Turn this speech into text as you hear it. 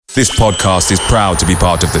This podcast is proud to be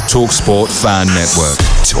part of the TalkSport Fan Network.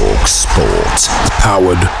 TalkSport.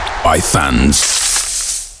 Powered by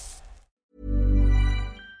fans.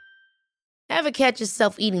 Ever catch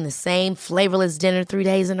yourself eating the same flavorless dinner 3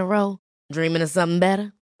 days in a row? Dreaming of something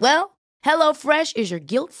better? Well, HelloFresh is your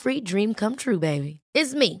guilt-free dream come true, baby.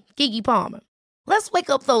 It's me, Keke Palmer. Let's wake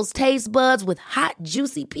up those taste buds with hot,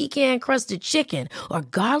 juicy pecan-crusted chicken or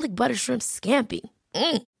garlic butter shrimp scampi.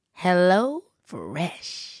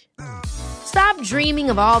 HelloFresh. Stop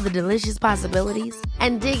dreaming of all the delicious possibilities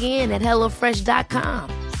and dig in at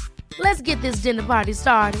HelloFresh.com. Let's get this dinner party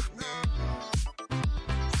started.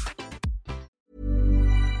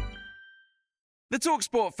 The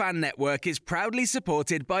TalkSport Fan Network is proudly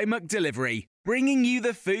supported by McDelivery, bringing you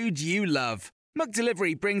the food you love.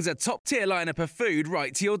 McDelivery brings a top-tier lineup of food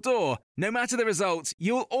right to your door. No matter the result,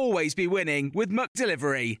 you'll always be winning with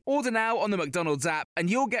McDelivery. Order now on the McDonald's app and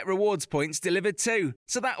you'll get rewards points delivered too.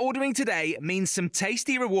 So that ordering today means some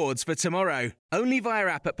tasty rewards for tomorrow. Only via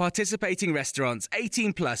app at participating restaurants.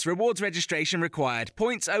 18 plus. Rewards registration required.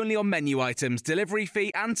 Points only on menu items. Delivery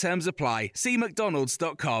fee and terms apply. See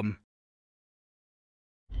mcdonalds.com.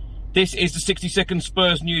 This is the 60-second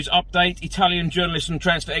Spurs news update. Italian journalist and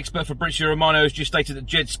transfer expert Fabrizio Romano has just stated that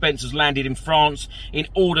Jed Spence has landed in France in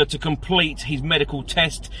order to complete his medical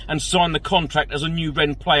test and sign the contract as a new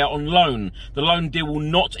Rennes player on loan. The loan deal will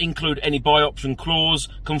not include any buy option clause,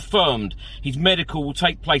 confirmed. His medical will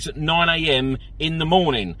take place at 9 a.m. in the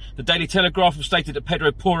morning. The Daily Telegraph have stated that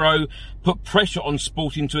Pedro Porro put pressure on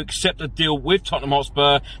Sporting to accept a deal with Tottenham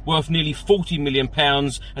Hotspur worth nearly £40 million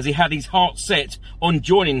as he had his heart set on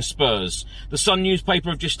joining Spurs. The Sun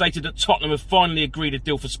newspaper have just stated that Tottenham have finally agreed a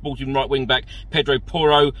deal for Sporting right wing-back Pedro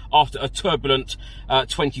Porro after a turbulent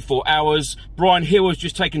 24 hours. Brian Hill has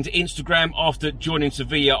just taken to Instagram after joining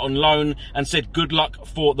Sevilla on loan and said good luck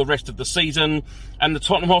for the rest of the season. And the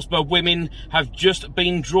Tottenham Hotspur women have just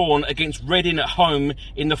been drawn against Reading at home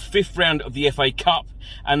in the 5th round of the FA Cup,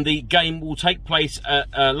 and the game will take place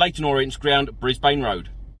at Leyton Orient's ground, Brisbane Road.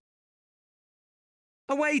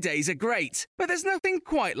 Away days are great, but there's nothing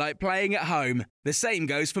quite like playing at home. The same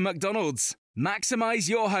goes for McDonald's. Maximise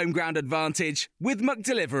your home ground advantage with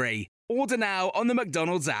McDelivery. Order now on the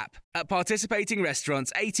McDonald's app. At participating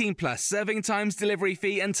restaurants, 18 plus, serving times, delivery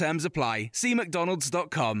fee and terms apply. See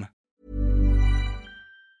mcdonalds.com.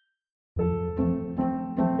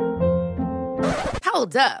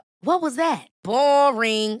 Hold up. What was that?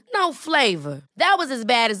 Boring. No flavor. That was as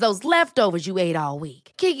bad as those leftovers you ate all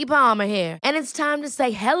week. Keke Palmer here, and it's time to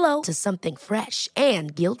say hello to something fresh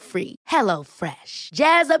and guilt-free. HelloFresh.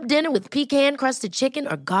 Jazz up dinner with pecan-crusted chicken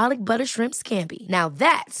or garlic butter shrimp scampi. Now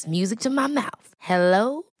that's music to my mouth.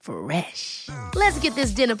 HelloFresh. Let's get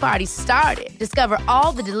this dinner party started. Discover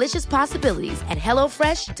all the delicious possibilities at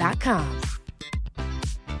HelloFresh.com.